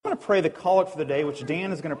to pray the collect for the day, which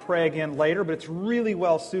Dan is going to pray again later, but it's really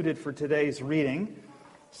well suited for today's reading.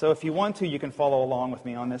 So if you want to, you can follow along with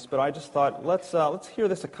me on this, but I just thought, let's hear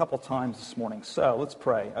this a couple times this morning. So let's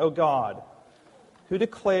pray. O God, who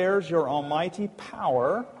declares your almighty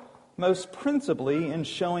power, most principally in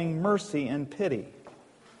showing mercy and pity,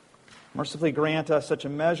 mercifully grant us such a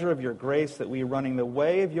measure of your grace that we, running the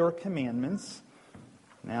way of your commandments,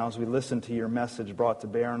 now as we listen to your message brought to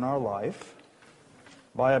bear in our life,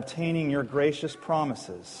 by obtaining your gracious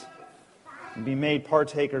promises, and be made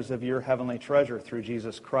partakers of your heavenly treasure through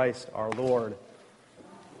Jesus Christ our Lord.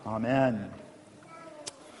 Amen.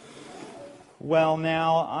 Well,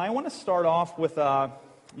 now, I want to start off with a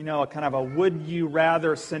kind of a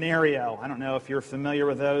would-you-rather scenario. I don't know if you're familiar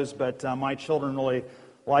with those, but my children really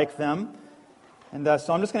like them. And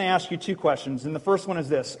so I'm just going to ask you two questions. And the first one is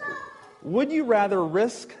this. Would you rather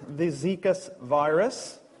risk the Zika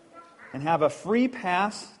virus and have a free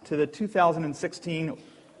pass to the 2016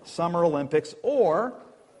 Summer Olympics, or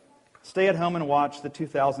stay at home and watch the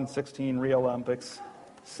 2016 Rio Olympics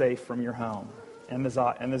safe from your home and the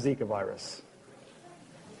Zika virus?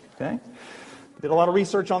 Okay. Did a lot of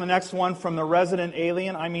research on the next one from the resident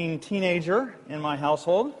teenager in my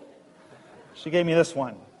household. She gave me this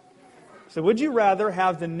one. So, would you rather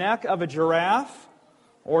have the neck of a giraffe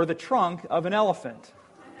or the trunk of an elephant?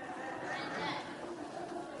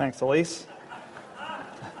 Thanks, Elise.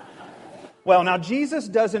 Well, now Jesus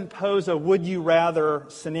doesn't pose a would-you-rather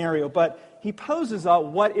scenario, but he poses a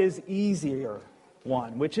what is easier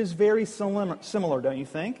one, which is very similar, don't you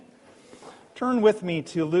think? Turn with me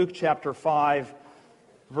to Luke chapter 5,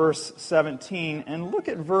 verse 17, and look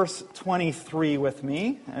at verse 23 with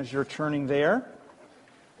me as you're turning there.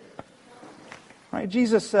 Right,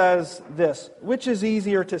 Jesus says this, which is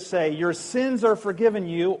easier to say, your sins are forgiven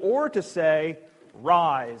you, or to say,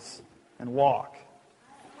 rise and walk?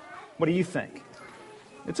 What do you think?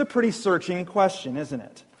 It's a pretty searching question, isn't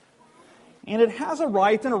it? And it has a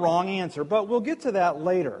right and a wrong answer, but we'll get to that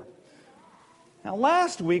later. Now,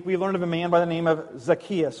 last week we learned of a man by the name of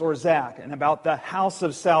Zacchaeus, or Zach, and about the house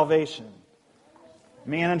of salvation.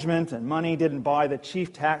 Management and money didn't buy the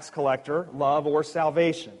chief tax collector love or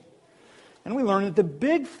salvation. And we learned that the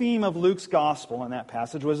big theme of Luke's gospel in that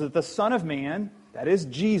passage was that the Son of Man, that is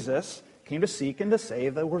Jesus, came to seek and to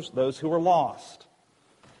save those who were lost.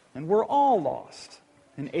 And we're all lost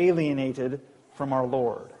and alienated from our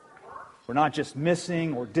Lord. We're not just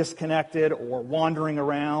missing or disconnected or wandering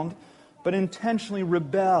around, but intentionally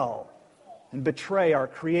rebel and betray our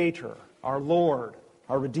Creator, our Lord,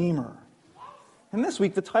 our Redeemer. And this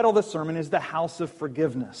week, the title of the sermon is The House of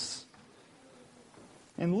Forgiveness.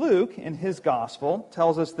 And Luke, in his gospel,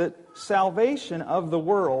 tells us that salvation of the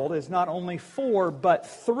world is not only for, but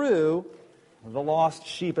through the lost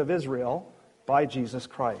sheep of Israel, by Jesus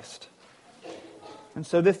Christ. And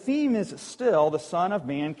so the theme is still the Son of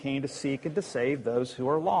Man came to seek and to save those who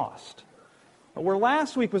are lost. But where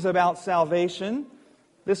last week was about salvation,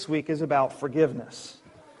 this week is about forgiveness.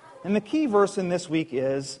 And the key verse in this week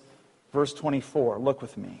is verse 24. Look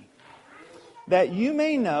with me. That you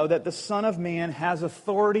may know that the Son of Man has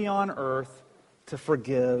authority on earth to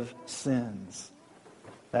forgive sins.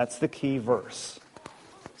 That's the key verse.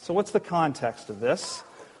 So what's the context of this?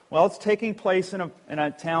 Well, it's taking place in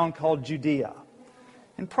a town called Judea.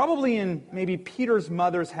 And probably in maybe Peter's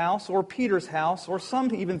mother's house, or Peter's house, or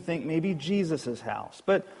some even think maybe Jesus' house.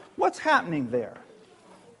 But what's happening there?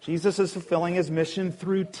 Jesus is fulfilling his mission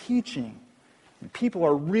through teaching. And people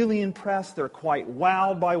are really impressed. They're quite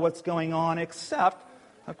wowed by what's going on, except,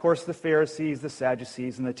 of course, the Pharisees, the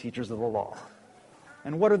Sadducees, and the teachers of the law.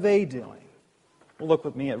 And what are they doing? Well, look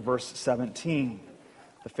with me at verse 17.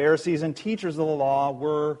 The Pharisees and teachers of the law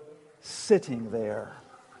were sitting there.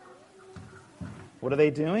 What are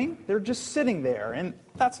they doing? They're just sitting there, and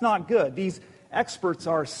that's not good. These experts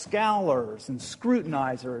are scholars and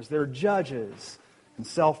scrutinizers. They're judges and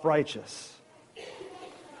self-righteous.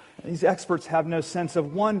 These experts have no sense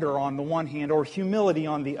of wonder on the one hand or humility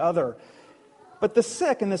on the other. But the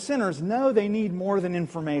sick and the sinners know they need more than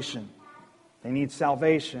information. They need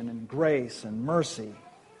salvation and grace and mercy.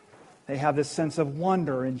 They have this sense of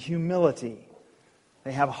wonder and humility.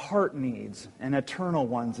 They have heart needs and eternal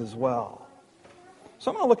ones as well.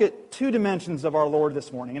 So I'm going to look at two dimensions of our Lord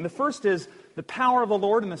this morning. And the first is the power of the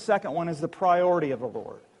Lord, and the second one is the priority of the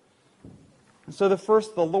Lord. And so the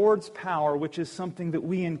first, the Lord's power, which is something that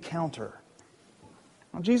we encounter.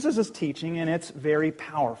 Now, Jesus is teaching, and it's very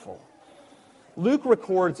powerful. Luke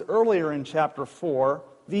records earlier in chapter 4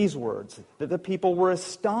 these words, that the people were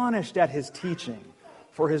astonished at his teaching,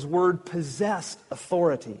 for his word possessed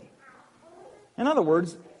authority. In other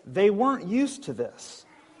words, they weren't used to this.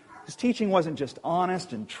 His teaching wasn't just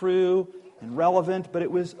honest and true and relevant, but it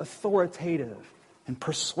was authoritative and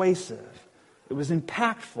persuasive. It was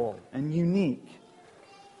impactful and unique.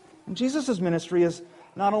 And Jesus' ministry is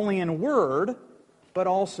not only in word, but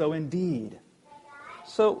also in deed.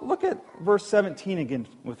 So look at verse 17 again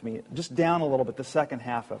with me, just down a little bit, the second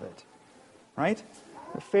half of it. Right?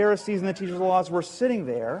 The Pharisees and the teachers of the laws were sitting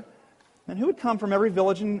there, and who had come from every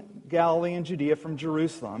village in Galilee and Judea from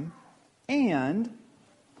Jerusalem, and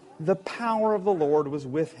the power of the Lord was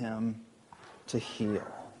with him to heal.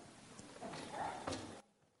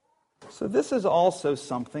 So this is also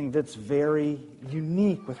something that's very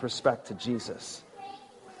unique with respect to Jesus.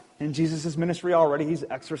 In Jesus' ministry already, he's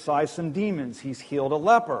exorcised some demons. He's healed a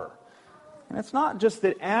leper. And it's not just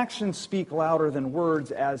that actions speak louder than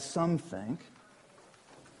words, as some think,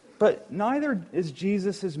 but neither is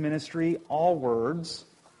Jesus' ministry all words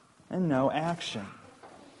and no action.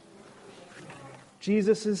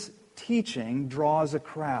 Jesus' teaching draws a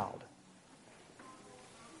crowd.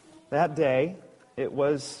 That day, there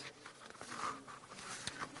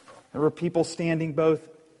were people standing both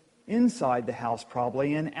inside the house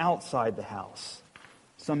probably and outside the house.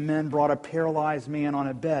 Some men brought a paralyzed man on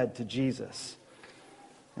a bed to Jesus.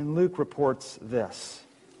 And Luke reports this.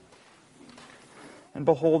 And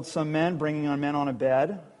behold, some men bringing a man on a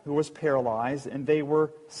bed who was paralyzed, and they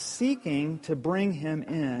were seeking to bring him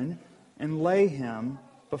in and lay him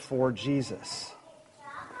before Jesus.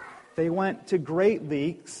 They went to great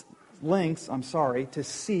lengths to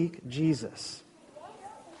seek Jesus.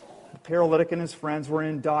 The paralytic and his friends were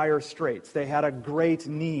in dire straits. They had a great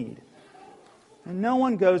need. And no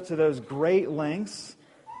one goes to those great lengths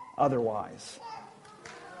otherwise.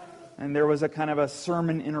 And there was a kind of a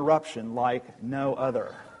sermon interruption like no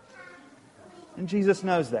other. And Jesus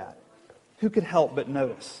knows that. Who could help but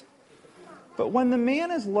notice? But when the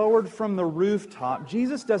man is lowered from the rooftop,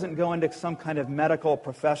 Jesus doesn't go into some kind of medical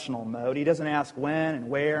professional mode. He doesn't ask when and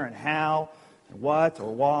where and how and what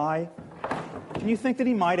or why. And you think that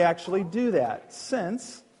he might actually do that,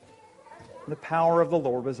 since the power of the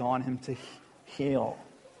Lord was on him to heal.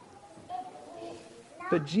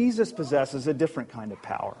 But Jesus possesses a different kind of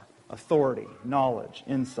power, authority, knowledge,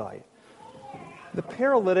 insight. The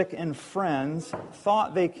paralytic and friends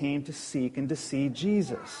thought they came to seek and to see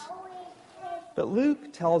Jesus. But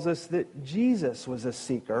Luke tells us that Jesus was a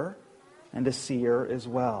seeker and a seer as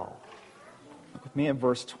well. Look with me at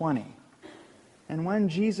verse 20. And when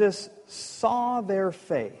Jesus saw their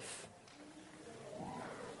faith,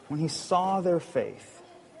 now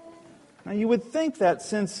you would think that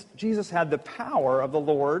since Jesus had the power of the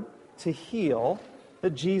Lord to heal,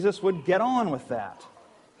 that Jesus would get on with that.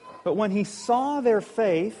 But when he saw their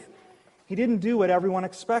faith, he didn't do what everyone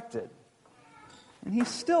expected. And he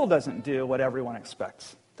still doesn't do what everyone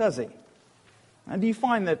expects, does he? And do you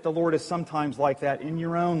find that the Lord is sometimes like that in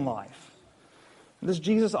your own life? Does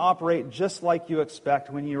Jesus operate just like you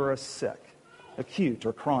expect when you are sick, acute,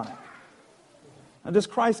 or chronic? Now, does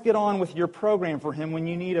Christ get on with your program for him when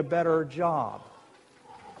you need a better job,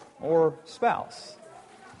 or spouse,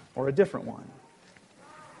 or a different one?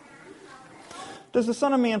 Does the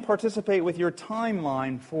Son of Man participate with your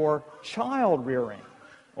timeline for child rearing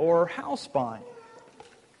or house buying?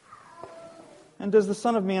 And does the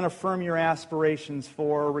Son of Man affirm your aspirations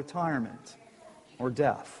for retirement or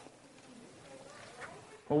death?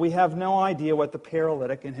 Well, we have no idea what the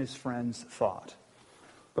paralytic and his friends thought.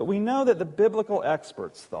 But we know that the biblical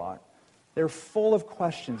experts thought. They're full of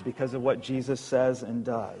questions because of what Jesus says and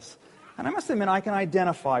does. And I must admit, I can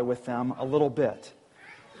identify with them a little bit.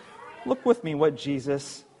 Look with me what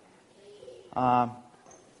Jesus then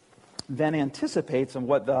anticipates and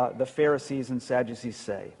what the Pharisees and Sadducees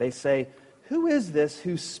say. They say, "Who is this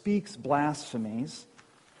who speaks blasphemies?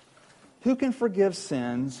 Who can forgive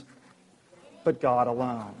sins but God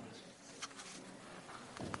alone?"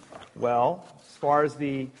 Well, as far as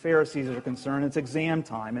the Pharisees are concerned, it's exam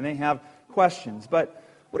time, and they have questions. But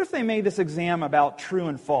what if they made this exam about true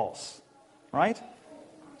and false? Right?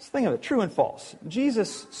 Let's think of it, true and false.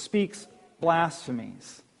 Jesus speaks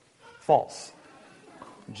blasphemies. False.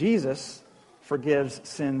 Jesus forgives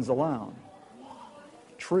sins alone.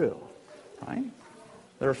 True. Right?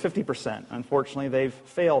 There are 50%. Unfortunately, they've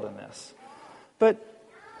failed in this. But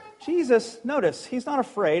Jesus, notice, he's not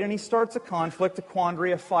afraid, and he starts a conflict, a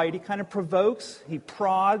quandary, a fight. He kind of provokes, he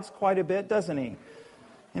prods quite a bit, doesn't he?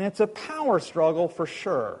 And it's a power struggle for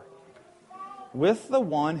sure, with the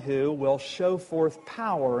one who will show forth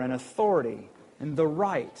power and authority and the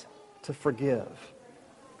right to forgive.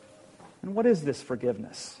 And what is this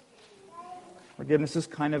forgiveness? Forgiveness is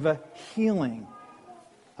kind of a healing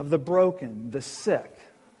of the broken, the sick,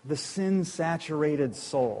 the sin-saturated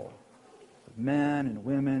soul. men and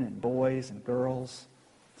women and boys and girls.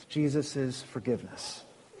 It's Jesus' forgiveness.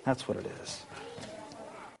 That's what it is.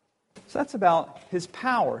 So that's about his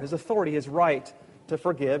power, his authority, his right to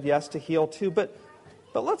forgive, yes, to heal too. But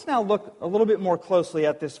let's now look a little bit more closely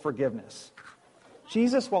at this forgiveness.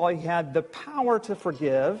 Jesus, while he had the power to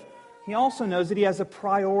forgive, he also knows that he has a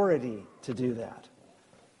priority to do that.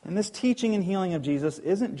 And this teaching and healing of Jesus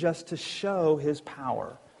isn't just to show his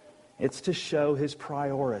power. It's to show his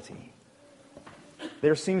priority.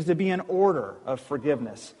 There seems to be an order of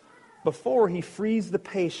forgiveness before he frees the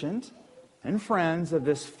patient and friends of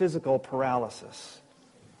this physical paralysis.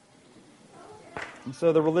 And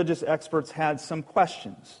so the religious experts had some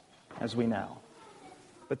questions, as we know.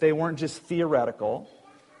 But they weren't just theoretical.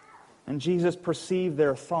 And Jesus perceived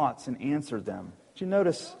their thoughts and answered them. Did you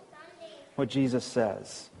notice what Jesus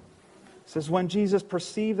says? He says, when Jesus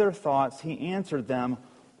perceived their thoughts, he answered them,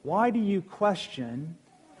 "Why do you question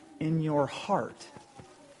in your heart?"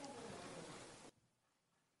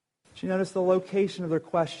 Did you notice the location of their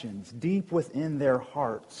questions? Deep within their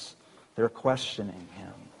hearts, they're questioning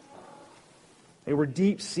him. They were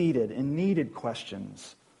deep-seated and needed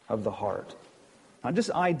questions of the heart. Not just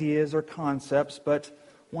ideas or concepts, but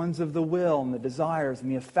ones of the will and the desires and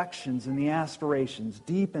the affections and the aspirations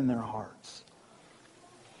deep in their hearts.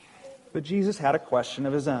 But Jesus had a question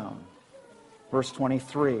of his own. Verse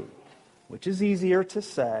 23, which is easier to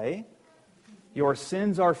say, "Your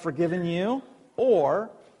sins are forgiven you," or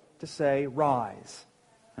to say, "Rise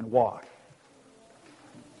and walk"?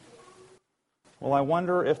 Well, I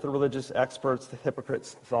wonder if the religious experts, the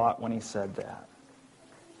hypocrites, thought when he said that.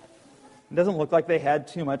 It doesn't look like they had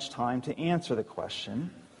too much time to answer the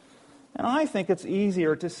question. And I think it's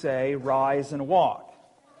easier to say, "Rise and walk."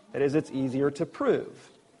 That is, it's easier to prove,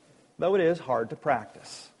 though it is hard to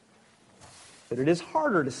practice. But it is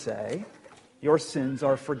harder to say, "Your sins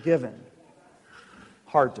are forgiven."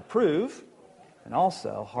 Hard to prove, and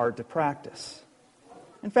also hard to practice.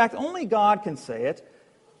 In fact, only God can say it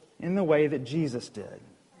in the way that Jesus did.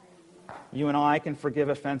 You and I can forgive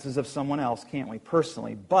offenses of someone else, can't we,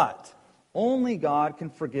 personally? But only God can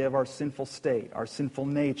forgive our sinful state, our sinful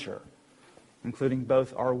nature, including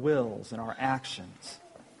both our wills and our actions.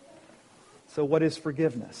 So what is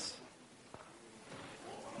forgiveness?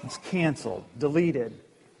 It's canceled, deleted,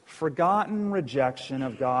 forgotten rejection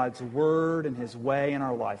of God's word and his way in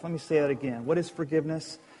our life. Let me say that again. What is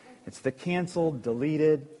forgiveness? It's the canceled,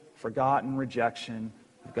 deleted, forgotten rejection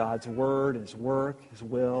of God's word, his work, his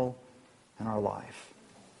will in our life.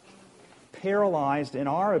 Paralyzed in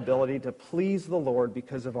our ability to please the Lord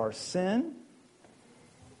because of our sin,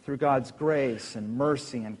 through God's grace and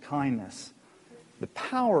mercy and kindness, the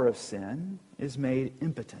power of sin is made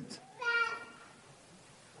impotent.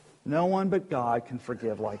 No one but God can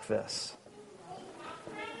forgive like this.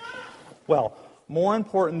 Well, more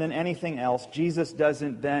important than anything else, Jesus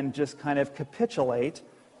doesn't then just kind of capitulate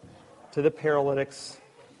to the paralytic's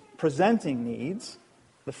presenting needs,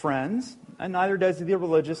 the friends, and neither does the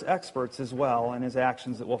religious experts as well in his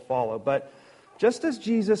actions that will follow. But just as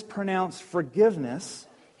Jesus pronounced forgiveness,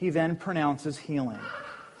 he then pronounces healing.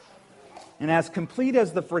 And as complete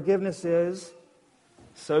as the forgiveness is,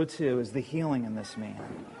 so too is the healing in this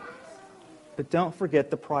man. But don't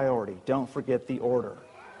forget the priority. Don't forget the order.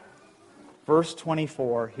 Verse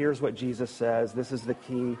 24, here's what Jesus says. This is the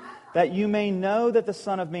key. That you may know that the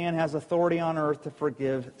Son of Man has authority on earth to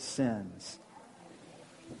forgive sins.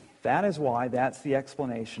 That is why that's the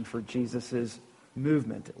explanation for Jesus'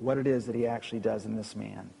 movement, what it is that he actually does in this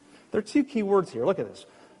man. There are two key words here. Look at this.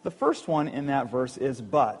 The first one in that verse is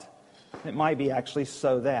but. It might be actually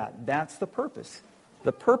so that. That's the purpose.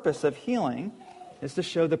 The purpose of healing is to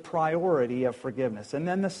show the priority of forgiveness. And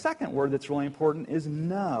then the second word that's really important is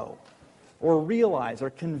know, or realize,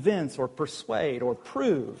 or convince, or persuade, or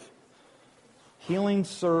prove. Healing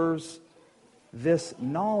serves this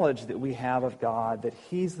knowledge that we have of God, that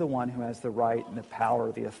he's the one who has the right and the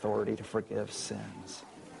power, the authority to forgive sins.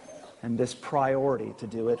 And this priority to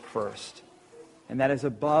do it first. And that is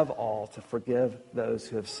above all to forgive those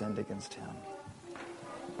who have sinned against him.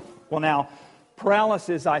 Well, now,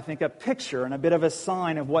 paralysis is, I think, a picture and a bit of a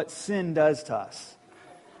sign of what sin does to us.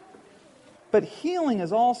 But healing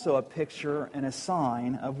is also a picture and a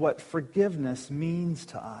sign of what forgiveness means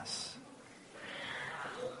to us.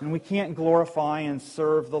 And we can't glorify and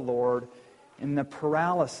serve the Lord in the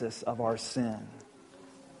paralysis of our sin.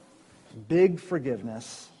 Big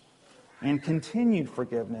forgiveness and continued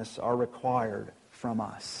forgiveness are required from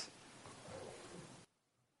us.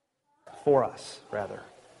 For us, rather.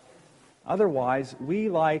 Otherwise, we,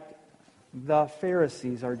 like the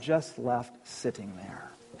Pharisees, are just left sitting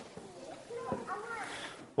there.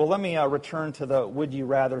 Well, let me return to the would you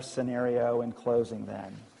rather scenario in closing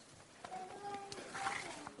then.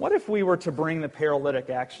 What if we were to bring the paralytic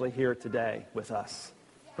actually here today with us?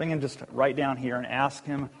 Bring him just right down here and ask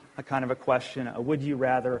him a kind of a question, a would you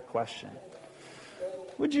rather question.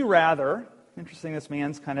 Would you rather, interesting, this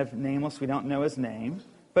man's kind of nameless, we don't know his name,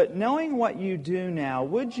 but knowing what you do now,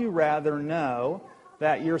 would you rather know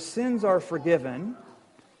that your sins are forgiven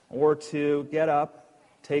or to get up,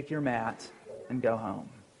 take your mat, and go home?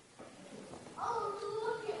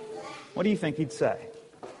 What do you think he'd say?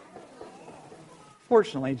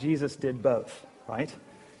 Fortunately, Jesus did both, right?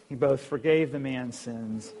 He both forgave the man's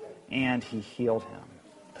sins and he healed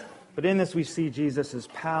him. But in this we see Jesus'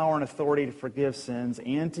 power and authority to forgive sins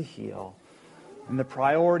and to heal. And the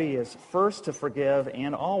priority is first to forgive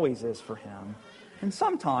and always is for him. And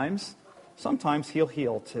sometimes he'll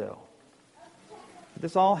heal too.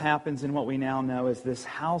 This all happens in what we now know as this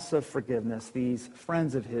house of forgiveness, these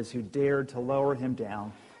friends of his who dared to lower him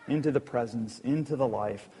down into the presence, into the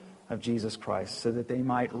life of Jesus Christ, so that they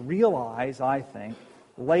might realize, I think,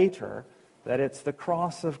 later that it's the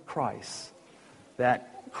cross of Christ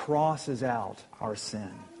that crosses out our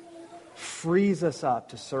sin, frees us up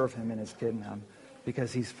to serve him in his kingdom,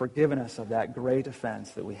 because he's forgiven us of that great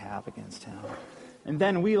offense that we have against him. And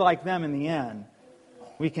then we, like them in the end,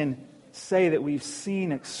 we can say that we've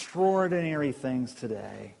seen extraordinary things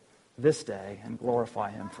today, this day, and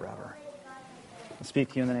glorify him forever. I speak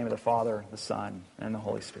to you in the name of the Father, the Son, and the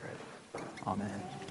Holy Spirit. Amen.